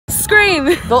Scream!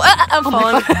 Well, I'm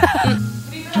falling.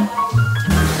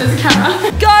 There's a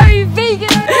camera. Go vegan!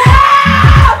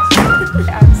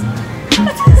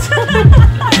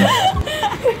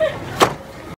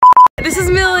 This is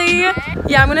Millie.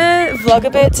 Yeah, I'm gonna vlog a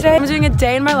bit today. I'm doing a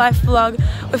day in my life vlog.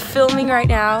 We're filming right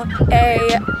now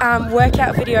a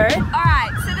workout video.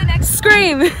 Alright, so the next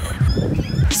Scream!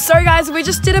 So guys, we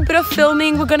just did a bit of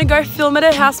filming. We're gonna go film at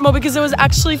her house more because it was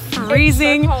actually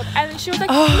freezing. so cold. And then she was like,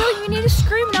 Millie, you need to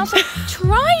scream. And I was like,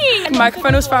 trying. The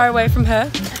microphone was far away from her.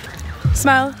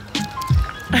 Smile.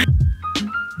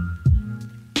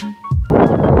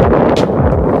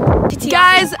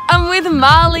 Guys, I'm with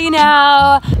Marley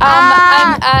now.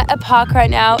 I'm at a park right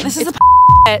now. This is a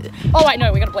Oh wait,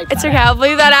 no, we gotta bleep that. It's okay, I'll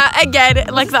leave that out again,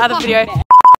 like the other video.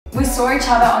 We saw each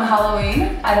other on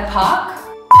Halloween at a park.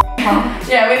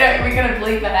 Yeah, we're gonna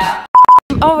bleep that out.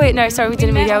 Oh wait, no, sorry, we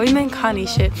didn't meet. Yeah, we meant Carney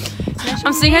shit.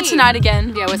 I'm seeing her tonight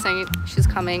again. Yeah, we're saying she's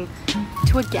coming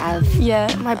to a gav. Yeah,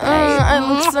 my babe. I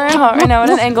look so hot right now at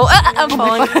an angle. I'm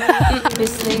falling.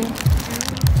 Obviously.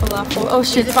 Falafel. Oh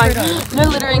shit, it's fine. No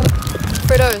littering.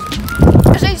 Fritos.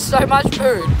 I just eat so much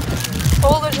food.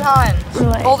 All the time.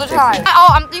 Really? All the time. Oh,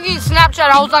 I'm thinking Snapchat.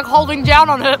 I was like holding down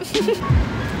on it.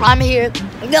 I'm here.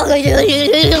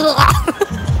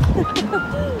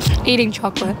 Eating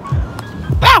chocolate.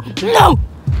 Oh, no!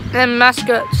 Then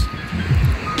maskits.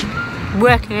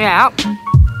 Working out.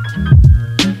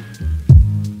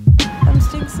 I'm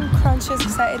just doing some crunches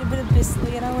because I ate a bit of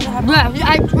bisley and I want to have. Yeah,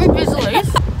 I ate 2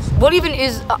 Bisleys. What even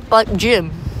is like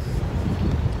gym?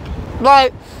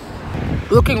 Like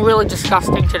looking really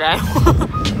disgusting today.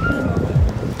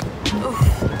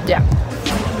 Yeah.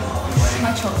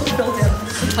 My chocolate fell down.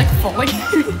 Like falling.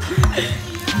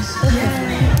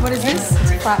 Yeah. What is this?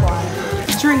 It's a flat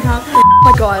line. Drink up. Oh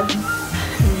my god.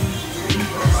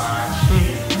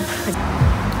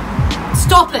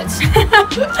 Stop it!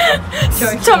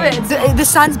 Stop it! The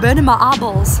sun's burning my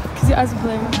eyeballs. Because your eyes are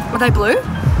blue. Are they blue?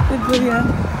 They're blue, yeah.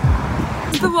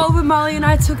 It's the wall where Molly and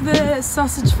I took the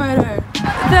sausage photo.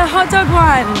 The hot dog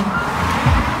one.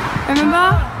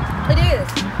 Remember? It is.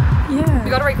 Yeah. We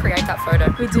gotta recreate that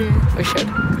photo. We do. We should.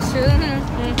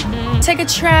 Take a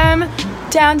tram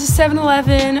down to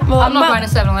 7-Eleven. Well, I'm not going to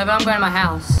 7-Eleven, I'm going to my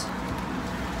house.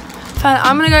 Fine,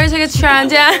 I'm gonna go take a tram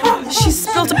down. She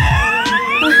spilled.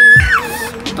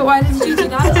 But why did you do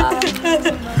that?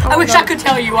 I wish I could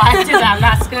tell you why I did that,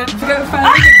 Maskit. Go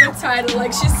finally get the title.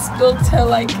 Like she spilled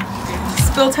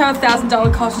her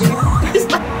 $1,000 coffee.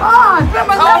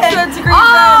 Third degree burn.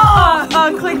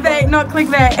 Oh, clickbait, not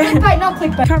clickbait. Clickbait, not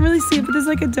clickbait. I can't really see it, but there's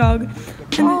like a dog. And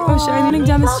shit, I'm running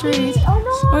down the street.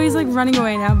 Oh, he's like running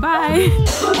away now. Bye.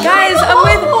 Guys, I'm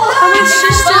with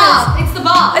sisters. It's the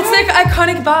bar. It's like an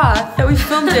iconic bar that we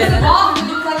filmed in.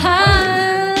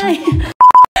 Hi.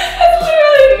 It's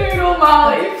literally Noodle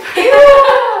Molly.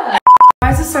 Why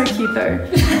is this so cute though?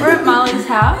 We're at Molly's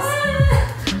house.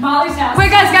 Molly's house. Wait,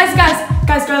 guys,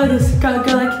 go like this. Go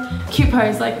like cute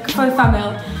pose, like for the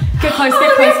thumbnail. Get close,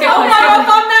 get close, get close.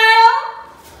 Thumbnail.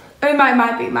 Oh, it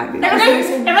might be.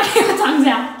 Everything tongues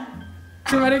out.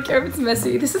 I don't care if it's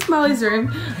messy. This is Molly's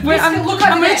room. Look I'm over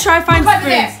gonna there. try find Look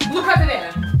spoons. Look over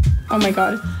there. Oh my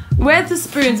god. Where's the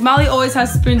spoons? Molly always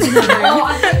has spoons in her room.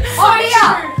 Oh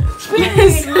yeah. She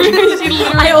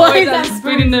literally always has a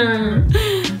spoon in the room.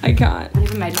 I can't. I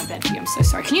even made my bed for you. I'm so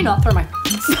sorry. Can you not throw my?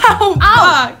 Oh,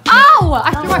 fuck. Ow!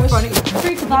 I threw my phone at you.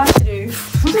 Free shabakadoo.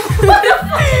 What the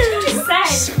fuck did you just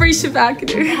say? Free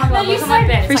shabakadoo. Oh my god, look at my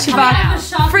bed. Free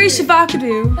shabakadoo. Free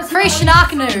shabakadoo. Free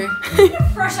shanakanu.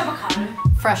 Fresh avocado.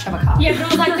 Fresh avocado. Yeah, but it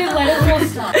was like the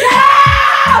lettuce stuff.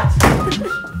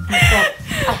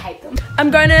 I hate them. I'm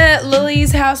going to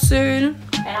Lily's house soon.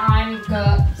 And I'm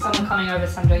got someone coming over,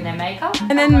 so I'm doing their makeup.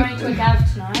 And then- I'm going to a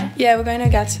gav tonight. Yeah, we're going to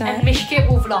Gat And tonight. Mishkit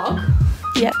will vlog.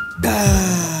 Yeah.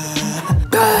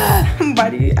 Why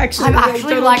do you actually I'm like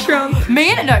actually Donald like Trump?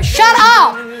 me and no, shut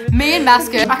up. Me and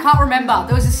Maskit. I can't remember.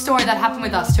 There was a story that happened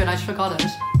with us too, and I just forgot it.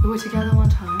 We were together one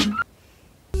time.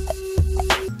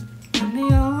 In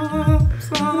the arms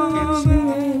of the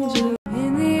angel.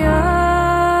 In the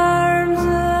arms of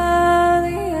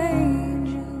the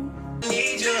angel.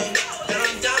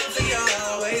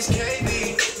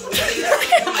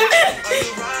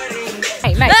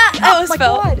 Hey, mate. I almost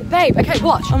fell. God. Babe, okay,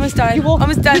 watch. Almost died. You walk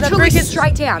Almost died. That literally brick is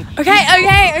straight down. Okay.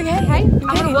 Okay? I'm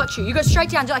gonna watch you. You go straight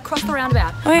down, like cross the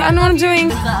roundabout. Wait, I know what I'm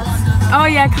doing. Oh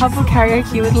yeah, couple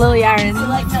karaoke with Lily Aaron.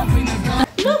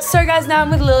 So guys, now I'm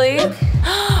with Lily.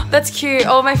 That's cute.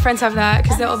 All my friends have that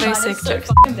because they're all basic. Jokes.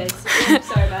 Basic. I'm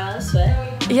sorry about it, I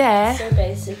swear. Yeah. So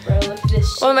basic, bro. Look at this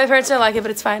shit. Well, my parents don't like it,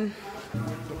 but it's fine.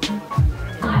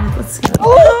 Let's go.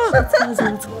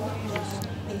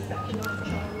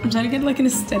 I'm trying to get like an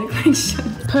aesthetic picture.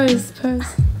 Pose.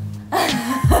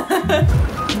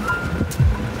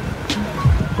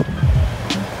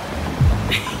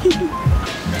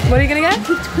 What are you gonna get?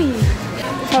 Tweed.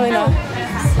 Probably not.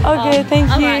 Oh, good, thank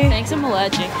you. Alright, thanks, I'm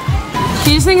allergic. Can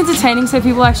you just think entertaining so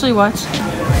people actually watch?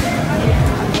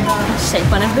 Shake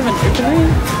one of them and open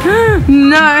it.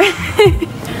 No.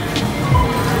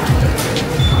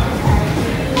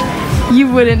 You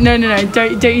wouldn't. No.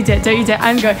 Don't you dare.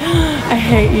 I'm going. I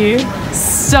hate you.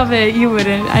 Stop it. You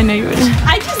wouldn't. I know you wouldn't.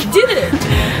 I just did it.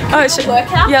 Oh,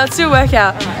 Workout? Yeah, let's do a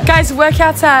workout. Right. Guys,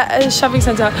 workouts at a shopping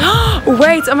center.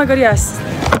 Wait. Oh my god, yes.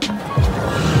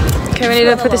 Okay, we need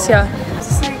to put this here.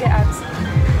 Just so you get abs.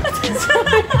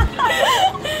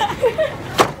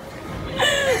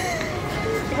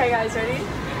 Okay, guys, ready?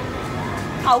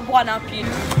 I'll one-up you.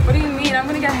 What do you mean? I'm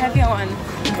gonna get a heavier one.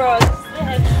 Bro, this is the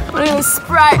head. I'm gonna go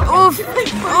Sprite. Oof.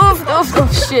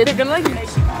 Shit. They're gonna like make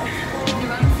you mad.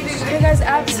 Okay, guys,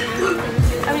 abs. I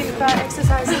mean,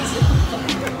 exercises.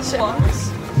 Shit.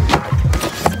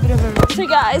 So,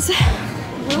 guys,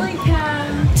 Lily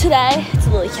cam. today it's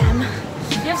Lily cam. You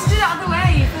have to do the other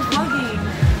way for vlogging.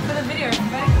 For the video,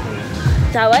 vertically.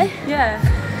 That way? Yeah.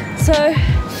 So,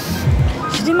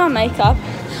 she did my makeup,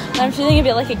 and I'm feeling a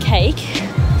bit like a cake.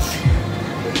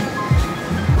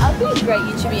 I'll be a great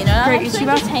YouTuber, you know. Great I'm YouTuber.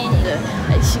 entertaining.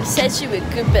 And she said she was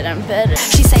good, but I'm better.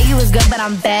 She said you was good, but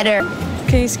I'm better.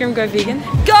 Can you scream go vegan?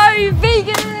 Go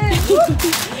vegan!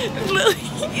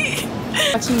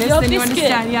 Watching this, Your then you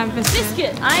biscuit. understand. Yeah, I'm biscuit.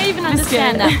 Biscuit. I even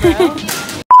understand that, bro.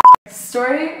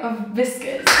 Story of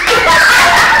biscuits.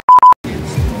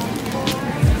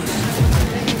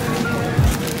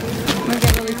 I'm gonna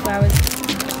get Lily flowers.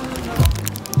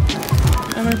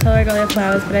 I'm gonna tell her I got her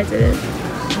flowers, but I didn't.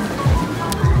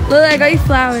 Lily, I got you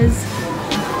flowers.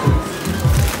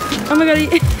 Oh my god,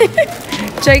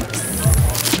 jokes.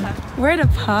 We're at a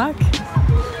park.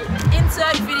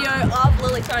 Insert video of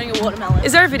Lily throwing a watermelon.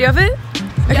 Is there a video of it?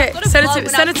 Okay, send it to me.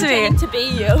 Send it to be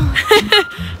you.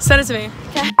 Send it to me.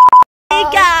 Hey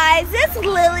guys, it's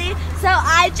Lily. So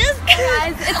I just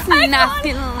guys, it's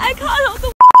maskit. I can't hold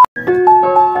the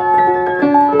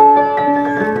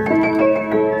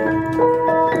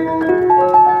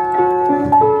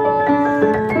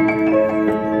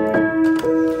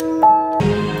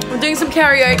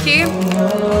karaoke,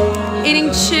 eating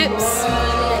chips.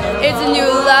 It's a new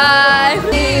life.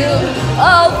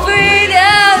 All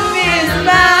freedom is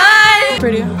mine.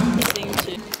 Pretty. I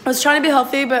was trying to be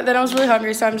healthy, but then I was really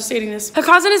hungry, so I'm just eating this. Her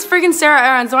cousin is freaking Sarah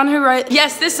Aaron's, the one who wrote,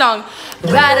 yes, this song.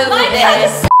 Right over there.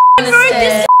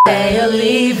 Stay or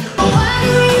leave.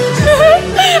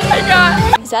 I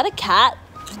got. Is that a cat?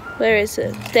 Where is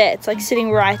it? There, it's like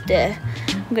sitting right there.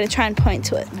 I'm gonna try and point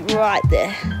to it. Right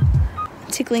there.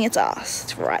 Tickling its ass.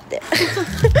 It's right there.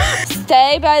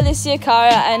 Stay by Alicia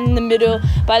Cara, and in the middle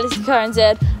by Alicia Cara and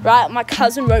Zed. Right, my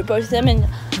cousin wrote both of them, and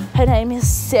her name is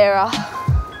Sarah.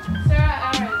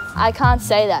 Sarah Aaron. I can't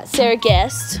say that. Sarah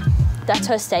Guest. That's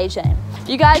her stage name.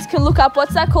 You guys can look up,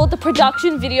 what's that called? The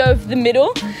production video of the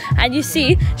middle. And you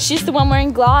see, she's the one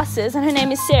wearing glasses, and her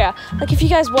name is Sarah. Like, if you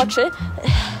guys watch it,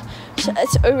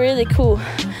 it's really cool.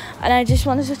 And I just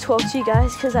wanted to talk to you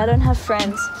guys because I don't have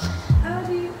friends. How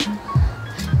do you?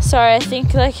 Sorry, I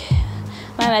think like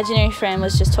my imaginary friend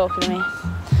was just talking to me.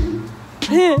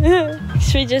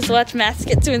 Should we just watch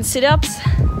Maskit doing sit-ups?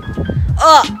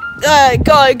 Oh, go.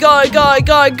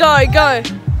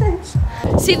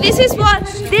 See, this is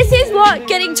what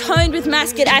getting toned with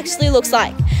Maskit actually looks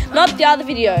like. Not the other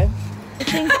video.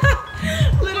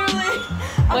 Literally,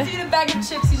 after you eat a bag of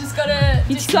chips, you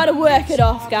just gotta work it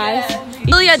off, guys. Yeah.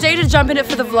 Lily, I dare you to jump in it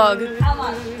for the vlog. How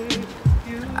much?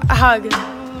 A hug.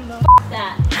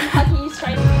 That. Hugging you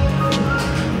straight.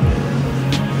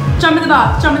 Jump in the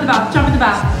bath.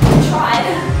 Tried.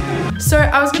 So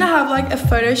I was gonna have like a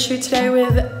photo shoot today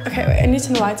with. Okay, wait. I need to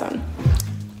turn the lights on.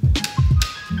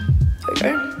 There we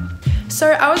go.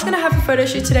 So I was gonna have a photo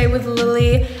shoot today with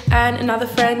Lily and another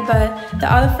friend, but the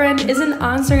other friend isn't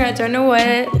answering. I don't know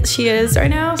where she is right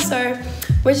now. So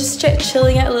we're just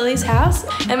chilling at Lily's house,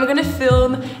 and we're gonna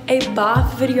film a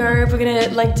bath video. We're gonna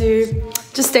like do.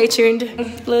 Just stay tuned.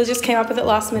 Lily just came up with it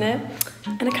last minute,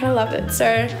 and I kind of love it.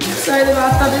 So sorry, the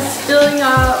bathtub is filling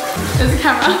up. There's a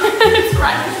camera. It's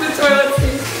right next to the toilet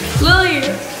seat. Lily.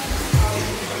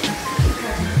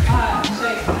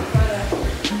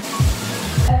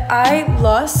 I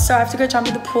lost, so I have to go jump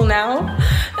in the pool now.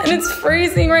 And it's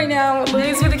freezing right now.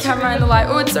 Lily's with the camera and the light.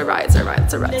 Oh, it's so right.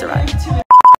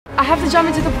 I have to jump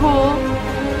into the pool,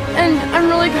 and I'm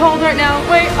really cold right now.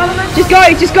 Wait, I don't know. Just go.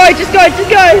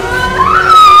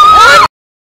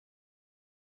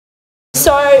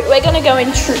 So we're gonna go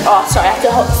intrude. Oh, sorry, I have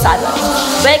to hold it sideways.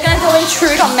 We're gonna go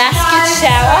intrude on Maskit's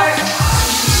shower.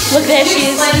 Look, there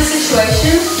she is. Explain the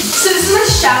situation. So this is my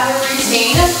shower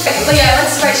routine. But yeah,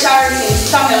 let's write shower routine.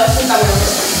 Thumbnail. Let's do thumbnail.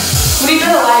 What do you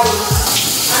know the lighting?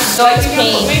 So it's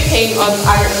peeing. We're peeing on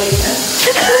Iron Leader.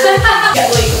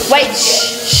 Wait,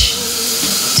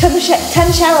 shh. Turn the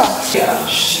shower off.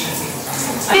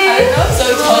 I don't know, so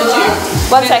I told you.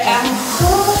 1 second.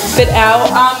 But our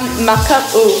muck-up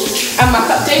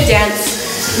day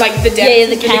dance, like the dance Yeah,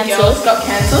 the with cancel. girls got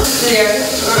cancelled.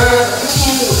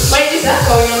 Wait, is that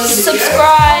going on in the video?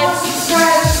 Subscribe.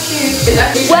 Is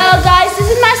that Well, guys, this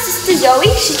is my sister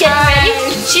Zoe. She's getting ready.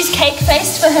 She's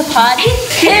cake-faced for her party.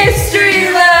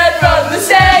 history learned from the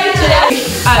stage?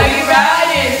 Are you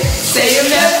riding? Say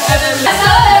you've never ever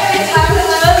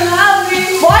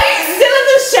Why are you still in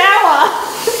the shower?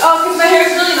 Oh, because my hair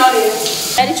is really naughty.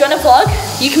 Eddie, do you want to vlog?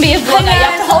 You can be a vlogger. You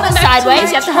have to hold it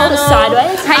sideways. You have to hold it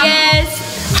sideways. Hi, guys.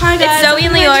 Hi guys. It's Zoe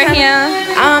and Leo here.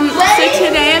 So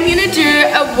today I'm gonna do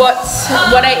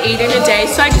what I eat in a day.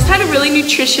 So I just had a really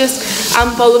nutritious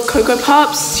bowl of Cocoa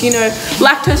Pops. You know,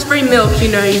 lactose-free milk. You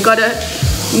know, you gotta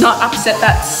not upset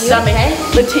that stomach. okay?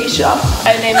 Letitia.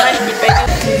 And then my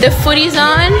bacon. The footy's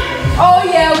on. Oh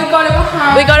yeah, we got it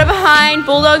behind. We got it behind.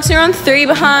 Bulldogs are on 3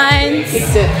 behind.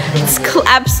 Fixed it. It's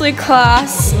absolute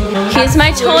class. Here's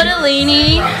my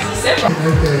tortellini.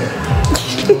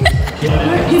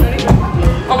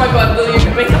 Oh my god, Lily, you're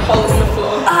gonna make a hole in the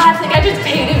floor. I think I just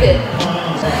peed a bit.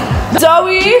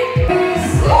 Zoe!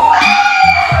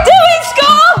 Did we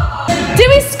score? Did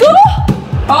we score?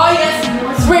 Oh yes,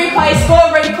 replay, score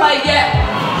replay, yeah.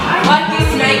 Like this,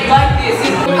 mate, like this.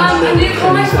 I need to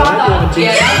call my father.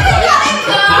 Yeah,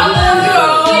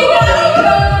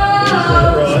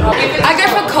 I go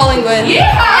for Collingwood.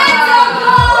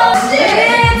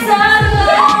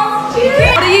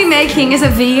 What are you making? Is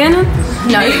it vegan?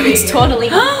 No, it's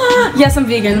tortellini. Yes, I'm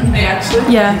vegan.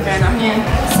 Actually? Yeah. Fair enough.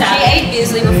 She ate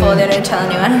muesli before, they don't tell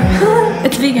anyone.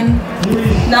 It's vegan.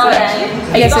 No,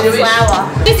 Yes, it is. flour.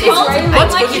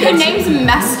 What's her name's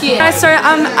Maskit. So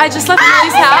I just left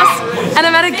Lily's house and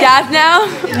I'm at a Gav now.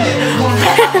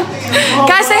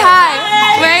 Guys, say hi.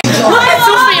 Wait. Look at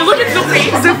Sophie. Look at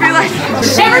Sophie. Sophie, like.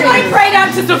 Everybody pray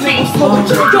down to Sophie.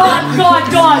 God.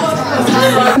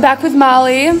 I'm back with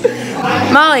Molly.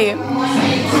 Molly.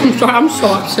 I'm so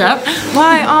upset.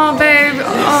 Why? Oh, babe.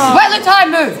 Oh. Wait, let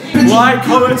time move. Like,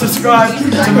 comment, subscribe to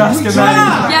Maskit.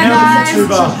 Yeah, guys.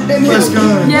 YouTuber. Let's go.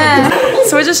 Yeah.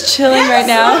 So we're just chilling right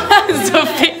now.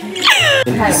 Sophie.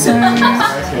 So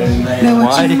they're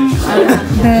watching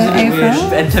the AFL.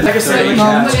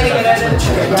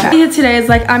 Here today is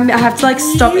like I have to like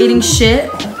stop eating shit.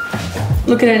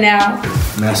 Look at her now.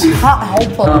 I'm so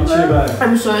tired.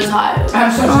 I'm so tired.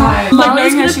 Like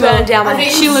knowing how she will. down my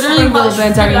She literally will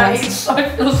burn down your house. I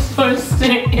feel so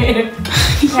sick.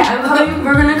 Yeah,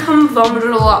 we're gonna come vomit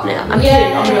it all up now. I'm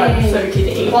kidding. I'm so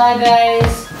kidding. Bye,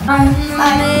 guys.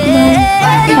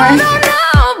 Bye.